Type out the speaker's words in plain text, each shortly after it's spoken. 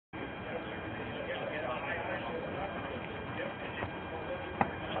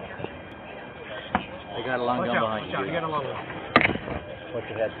They got a long gun behind you. You got a long one. Watch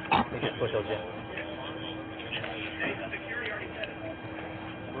your head. They just push those in.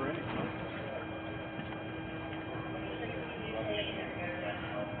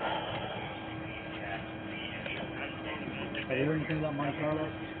 Have you heard anything about Monte Carlo?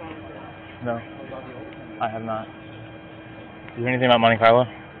 No, I have not. Did you hear anything about Monte Carlo?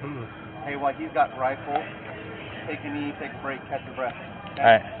 Hey, while he's got rifle, take a knee, take a break, catch your breath. Okay?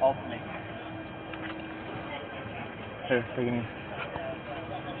 Alright. Alternate. Here, take a knee.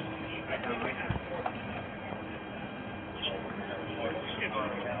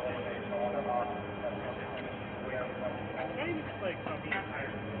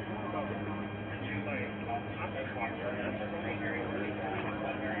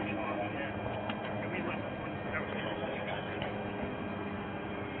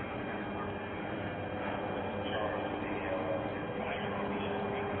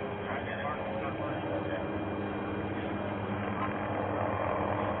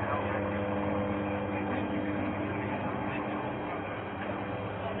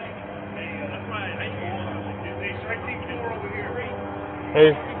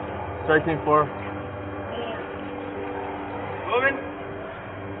 Hey, strike team 4. Moving.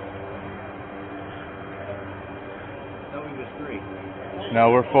 No, we was 3.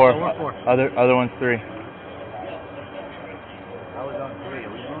 No, we're 4. No, we're 4. Other one's 3. I was on 3.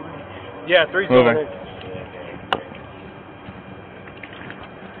 Are we moving? Yeah, 3's Moving. going.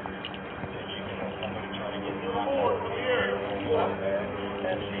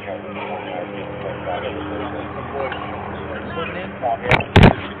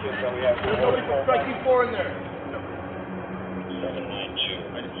 Strike you 4 in there.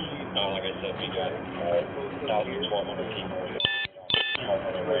 792. Like I said, we got 1,200 people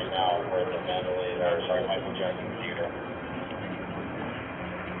right now. We're at the Michael Jackson Theater.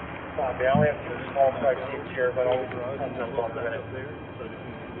 They only have 2 small strike teams here, but always comes up on the minute.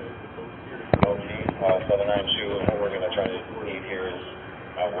 Okay, 792, and what we're going to try to need here is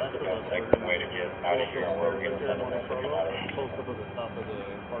what's the best exit way to get out of here, and where we're going to send them to come out of here. Post up at the top of the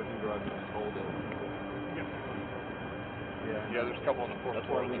parking garage and just hold it. Yeah, there's a couple on the 4th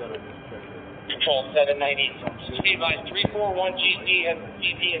floor. We gotta just check it. Control 790, speed line 341 GC has the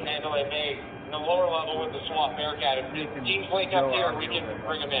CP in Mandalay Bay. In the lower level with the SWAT Bearcat. If teams link up here, we can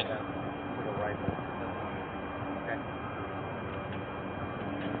bring them in.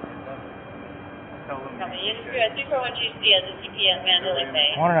 Copy. You can 341 GC has a CP at Mandalay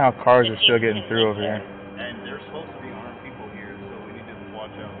Bay. I wonder how cars are still getting through over here. And there's supposed to be armed people here, so we need to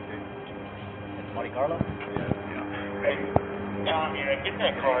watch out, okay? It's Monte Carlo? Hey, Tom, yeah, get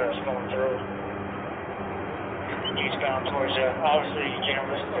that car that's going through. Eastbound towards you. Obviously, you can't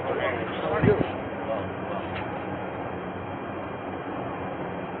risk the grenades.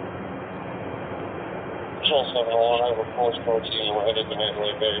 Control 701, I have a force code to you. We're headed to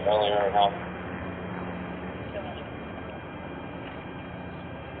Mandalay Bay, Valley Iron House.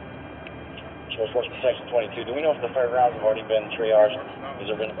 Control Force Protection 22. Do we know if the fairgrounds have already been triaged? Has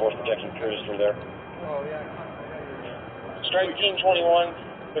there been force protection crews through there? Oh, yeah. Strike Team 21,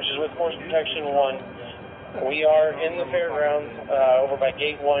 which is with Force Protection 1. We are in the fairgrounds over by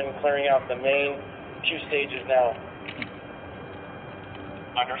Gate 1, clearing out the main 2 stages now.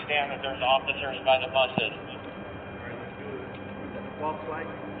 Understand that there's officers by the buses.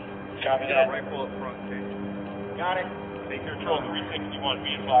 Copy that. Rifle up front, okay? Got it. Take control 361,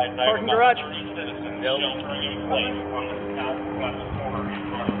 be advised. I have Parking about garage. 30 citizens sheltering in place on the southwest corner in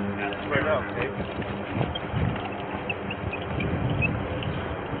front of the Spread out, Dave.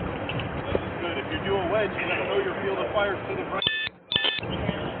 Good. If you do a wedge, you're going to know your field of fire to the right.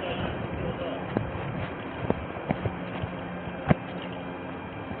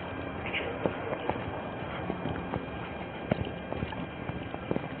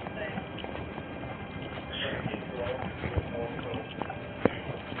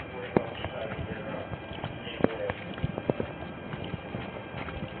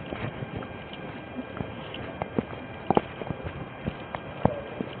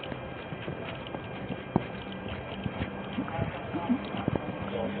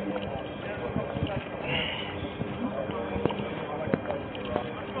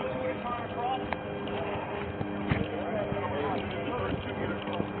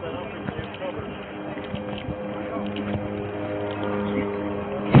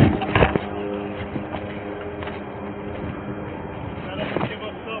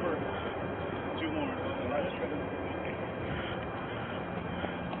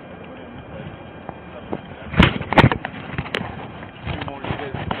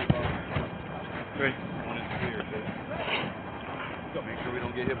 Make sure we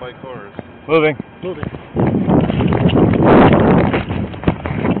don't get hit by cars. Moving. Move it.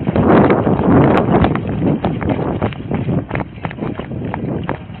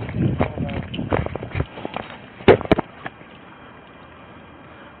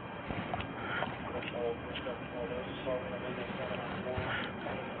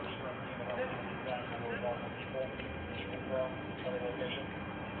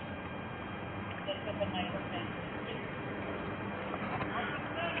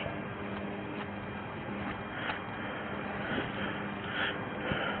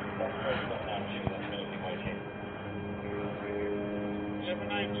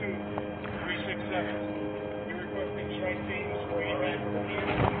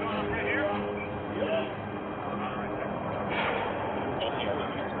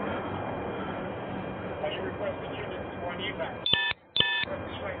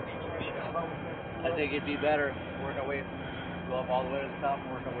 I think it'd be better work our way, go up all the way to the top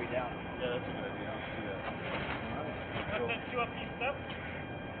and work our way down. Yeah, that's a good idea. I'll do that.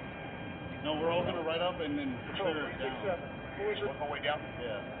 No, we're all gonna ride up and then prepare it down. Work my way down?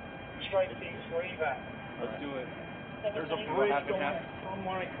 Yeah. Strike teams, where are you at? Let's do it. There's a bridge going from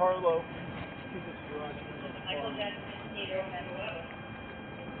Monte Carlo to this garage. Michael Jackson, Peter, and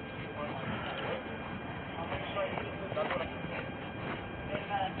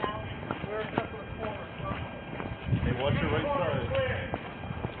Hey, watch your right side.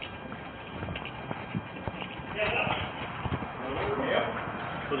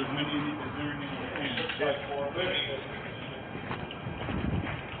 Put as many as there you can.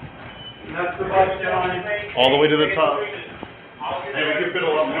 All the way to the top. Hey, we can fit a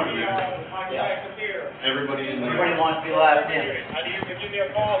lot more in there. Everybody in there. Everybody wants to be last in. Give me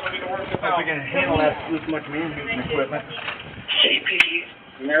a call so we can work this If we can handle that this much man-using equipment.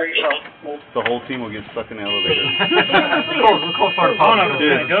 CP, Mary Charles. The whole team will get stuck in the elevator. We'll call fire department.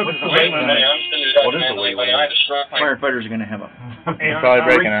 What is the weight limit? Firefighters are gonna have a You're probably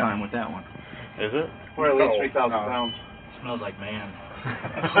breaking it. time with that one. Is it? We're at least 3,000 pounds. Smells like man.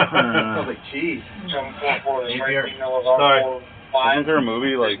 Smells like cheese. Sorry. Isn't there a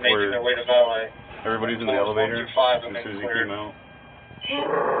movie like where everybody's in the elevator as soon as you came out?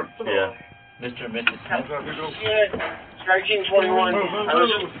 Yeah. Mr. and Mrs. Smith. Strike team 21. I was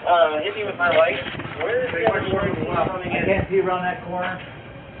just hitting with my light. Where is the other strike team coming I in? can't see around that corner.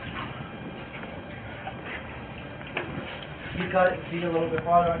 You got it, see a little bit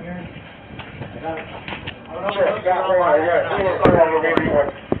farther on yours? I got it. Sure, got one. I got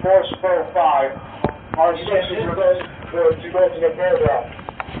 405. Our section to go to the paragraph.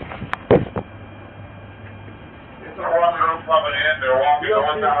 It's a one room coming in, they're walking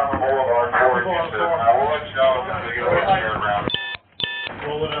going down the boulevard towards you, so I will let you know when they get over the fairground.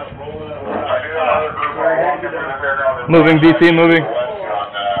 Roll it up, roll it up. I do have another group that are walking through the fairground. Moving, BC, moving. On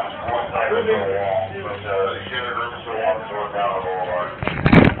one side of the wall, but the other group is still walking going down the boulevard.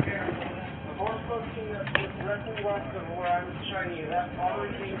 The horse boat team that's directly west of where I was showing you, that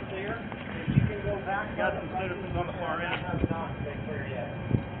already being clear. If you can go back. Got some citizens on the far end. Has not been clear yet.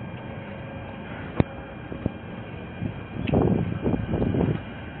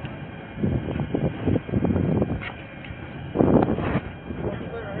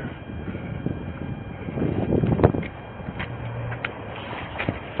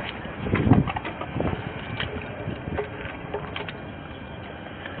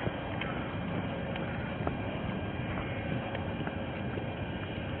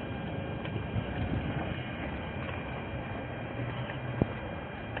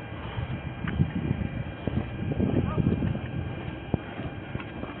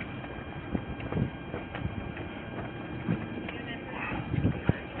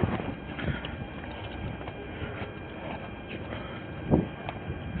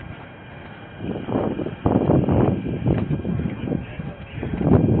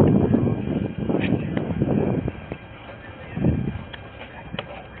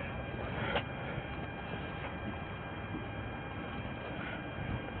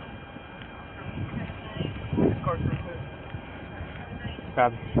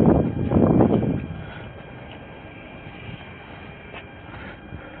 Copy.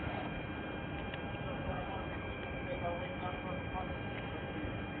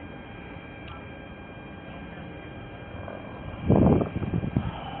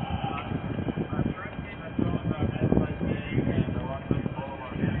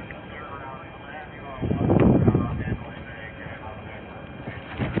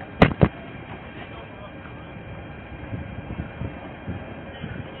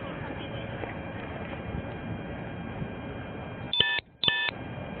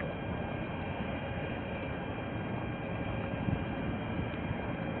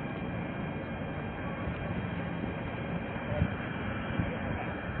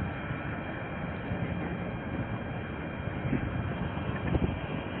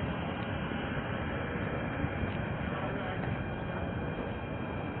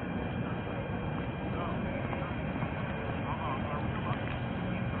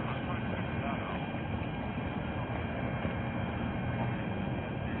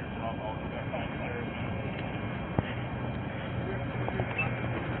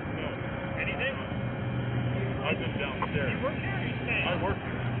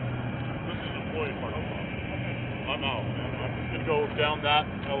 down that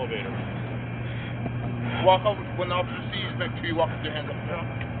elevator. Walk over, when the officer sees, make sure you walk with your hands up.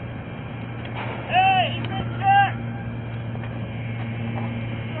 Hey, he's been checked!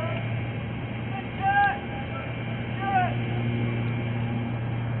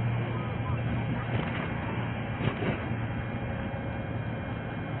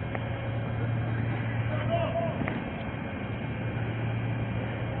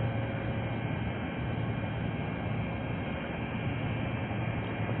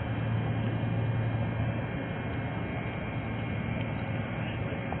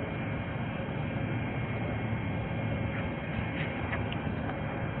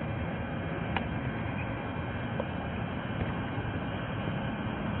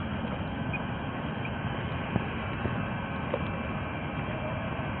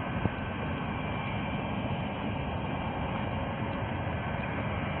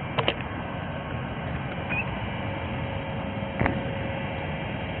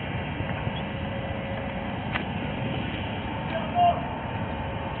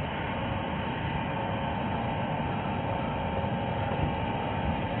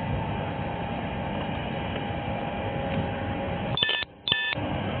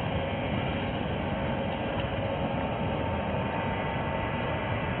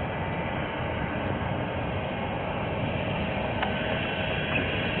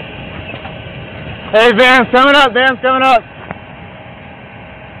 Hey, Van's coming up, Van's coming up.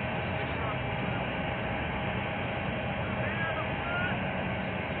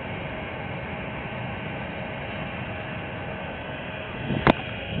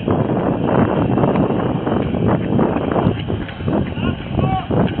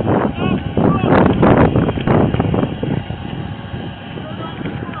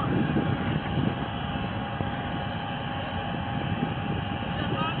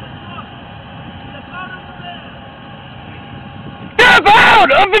 Step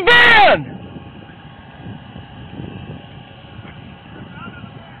out of the van!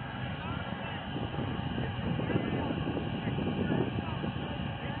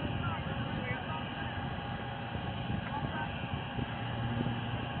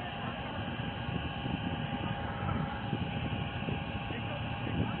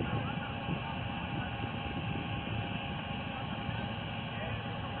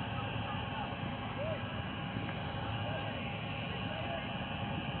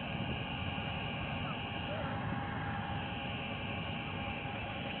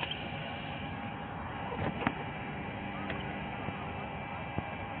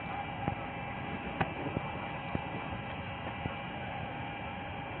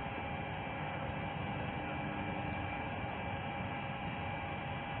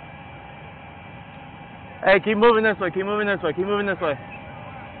 Hey, keep moving this way, keep moving this way, keep moving this way.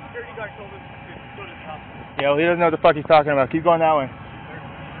 Security guard told us to go to the top. Yeah, well, he doesn't know what the fuck he's talking about. Keep going that way.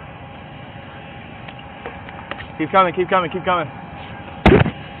 Keep coming, keep coming, keep coming.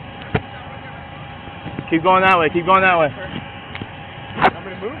 Keep going that way, keep going that way. Want me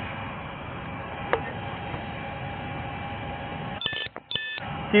to move?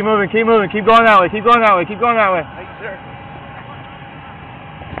 Keep moving, keep moving, keep going that way, keep going that way, keep going that way. Thank you, sir.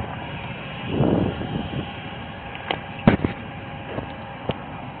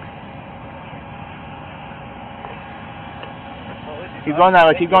 Keep going that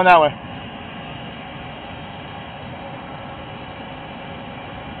way, keep going that way.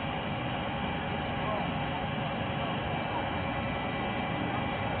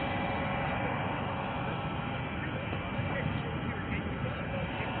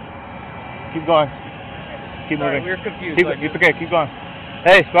 Keep going. Keep moving. We're confused. Keep okay, keep going.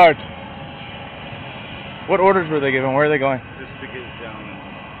 Hey, Sarge. What orders were they given? Where are they going? Just to get down and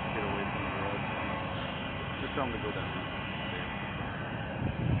get away from the road. Just tell them to go down.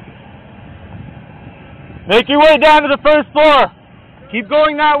 Make your way down to the first floor. Keep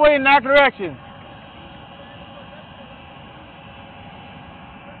going that way in that direction.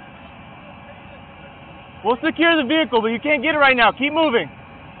 We'll secure the vehicle, but you can't get it right now. Keep moving.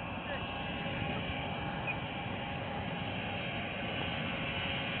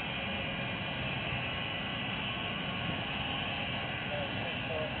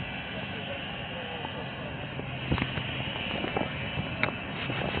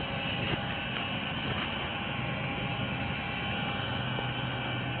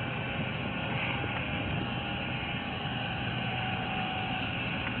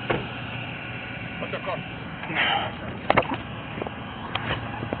 What's your car?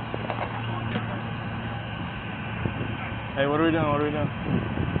 Hey, what are we doing? What are we doing?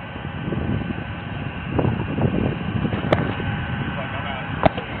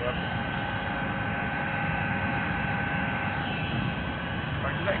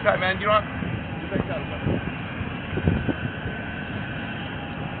 Thanks, man. You don't have...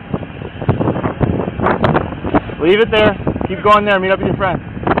 Leave it there. Keep going there. Meet up with your friend.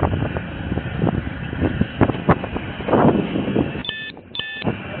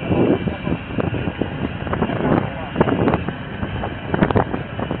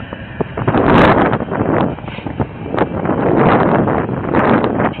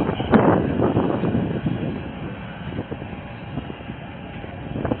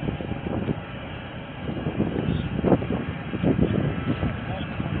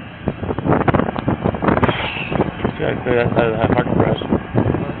 Clear that side of the parking garage.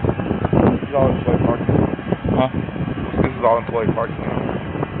 This is all employee parking. Huh? This is all employee parking.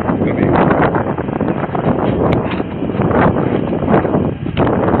 It's gonna be...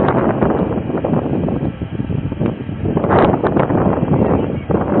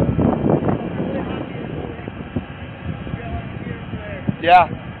 Yeah.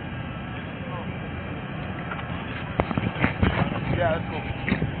 Yeah, that's cool.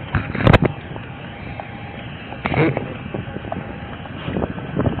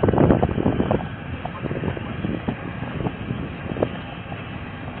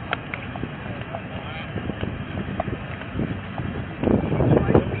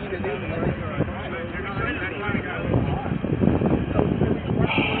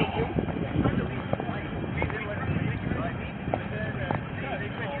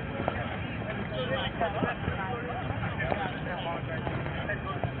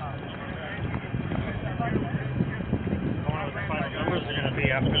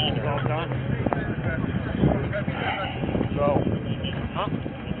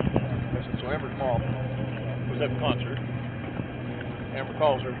 So Amber's mom was at the concert. Amber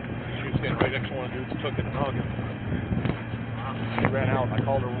calls her. She was standing right next to one of the dudes, took it and hugged him. She ran out. I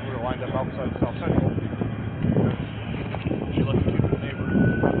called her when we were lined up outside South Central. She left the kid with the neighbor.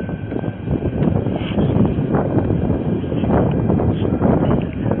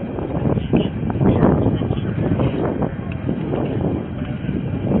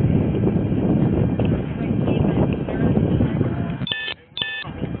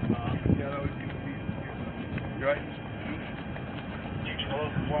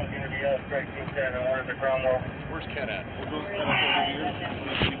 Where's Ken at? We're doing Ken up over here.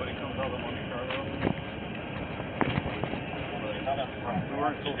 If anybody comes out of Monte Carlo. We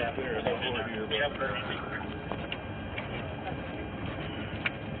weren't still there. They're over here.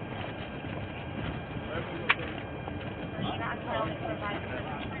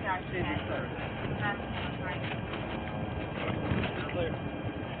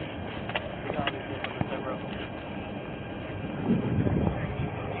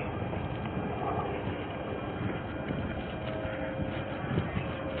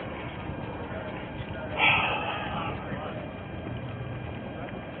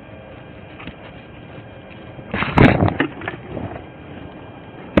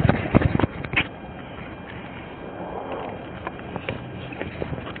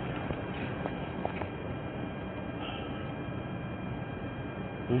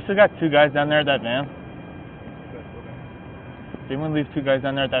 We still got two guys down there at that van. Didn't we leave two guys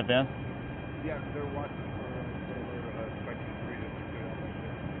down there at that van? Yeah, they're watching for expecting freedom.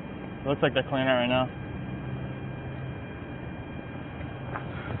 It looks like they're cleaning out right now.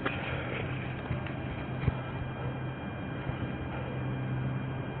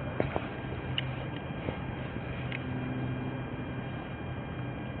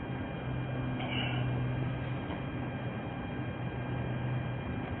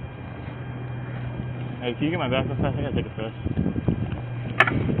 Hey, can you get my back real fast? I gotta take a piss.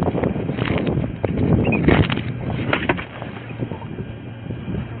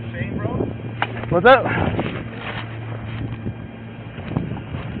 Shane, bro? What's up?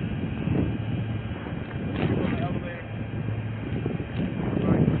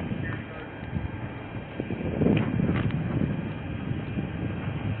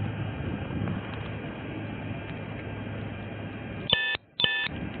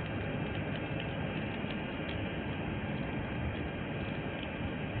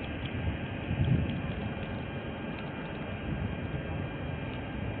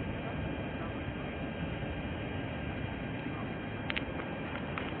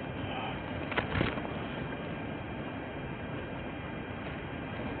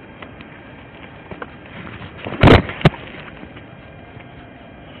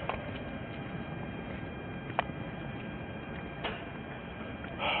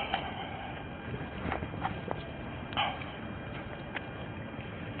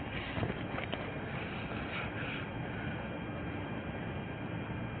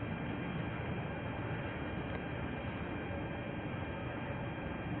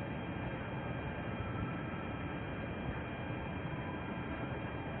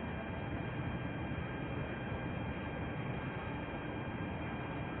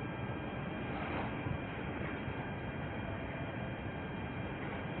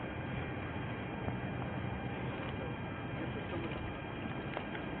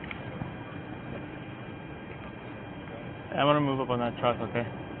 I'm gonna move up on that truck, okay?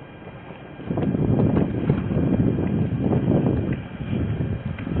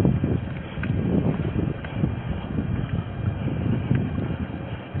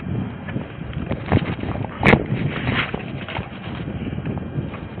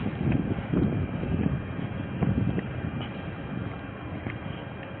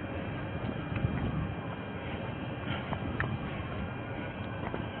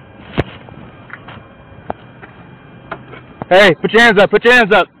 Hey, put your hands up, put your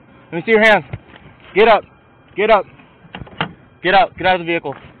hands up. Let me see your hands. Get up, get up. Get out, get out of the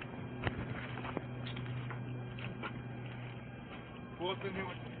vehicle. What's in here?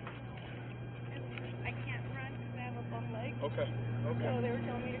 I can't run because I have a bum leg. Okay. Okay. So they were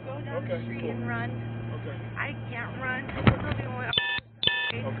telling me to go down Okay, the street cool. and run. Okay. I can't run. So they went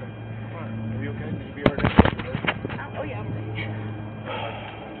Okay. Alright. Are you okay? Did you be alright? oh yeah, I'm ready.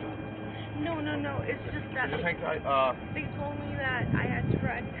 No. It's just that Just hang tight. they told me that I had to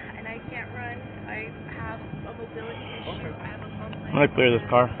run and I can't run. I have a mobility issue. Okay. I have a bum leg. I'm gonna clear this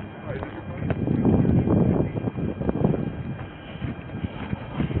car. Alright, is this your phone?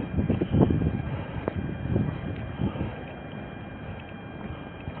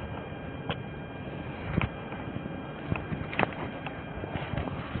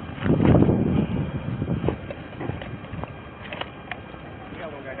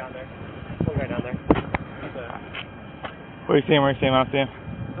 Where you see him? Where you see him? I don't see him.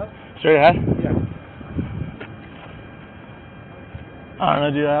 Straight ahead? Yeah. I don't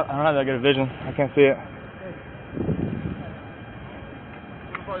know, dude. I don't have that good of vision. I can't see it.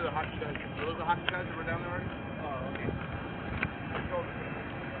 Those are probably the hockey guys. Are those the hockey guys that were down there already? Oh, okay. Let's go.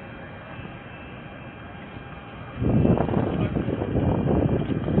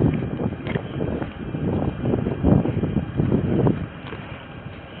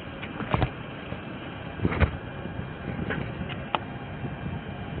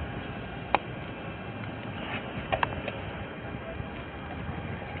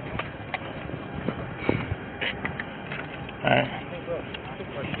 Alright.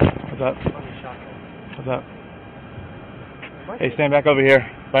 What's up? What's up? Hey, stand back over here.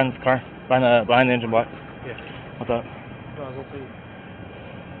 Behind this car. Behind the engine block. Yeah. What's up? No, I was gonna say,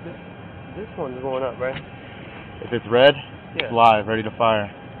 this one's going up, right? If it's red, Yeah. it's live, ready to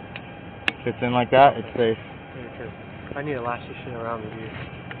fire. If it's in like that, it's safe. I need to lash this shit around with you.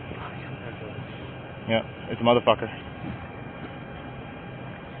 Yep, it's a motherfucker.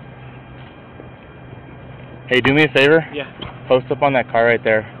 Hey, do me a favor. Yeah. Post up on that car right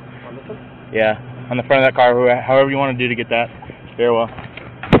there. On this one? Yeah, on the front of that car, however you want to do to get that stairwell.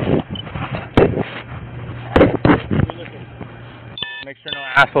 Make sure no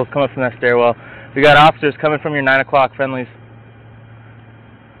assholes come up from that stairwell. We got officers coming from your 9 o'clock friendlies.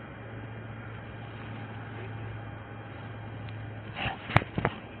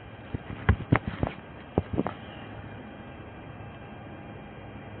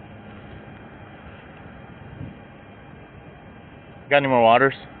 Got any more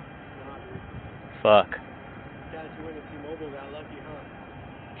waters? Fuck. Guys who went to T-Mobile got lucky, huh?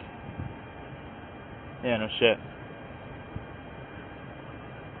 Yeah, no shit.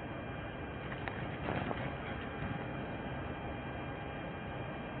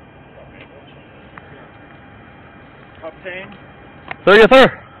 Obtain. Sir, yes,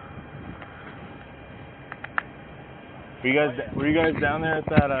 sir. Were you guys down there at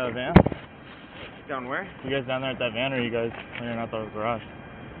that van? Down where? You guys down there at that van, or are you guys clearing out the garage?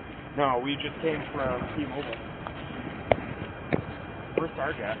 No, we just came from T-Mobile. Where's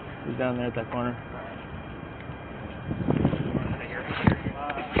Sarge at? He's down there at that corner.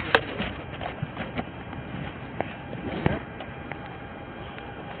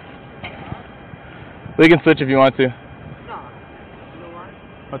 We can switch if you want to. No. You know why?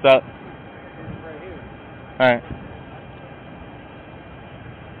 What's that? Right here. Alright.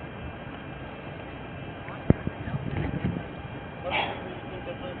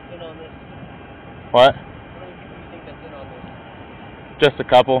 What? How many people do you think that's in on this? Just a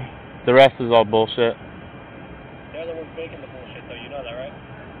couple. The rest is all bullshit. They're the ones making the bullshit, though. You know that, right?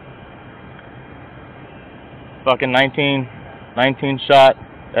 Fucking 19 shot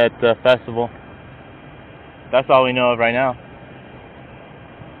at the festival. That's all we know of right now.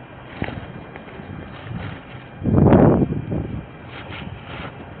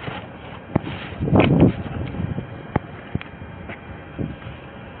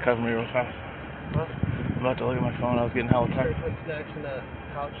 Cover me real fast. Huh? I'm about to look at my phone. I was getting hella tired. Put snacks in that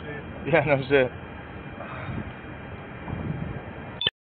pouch, dude. Yeah, no shit.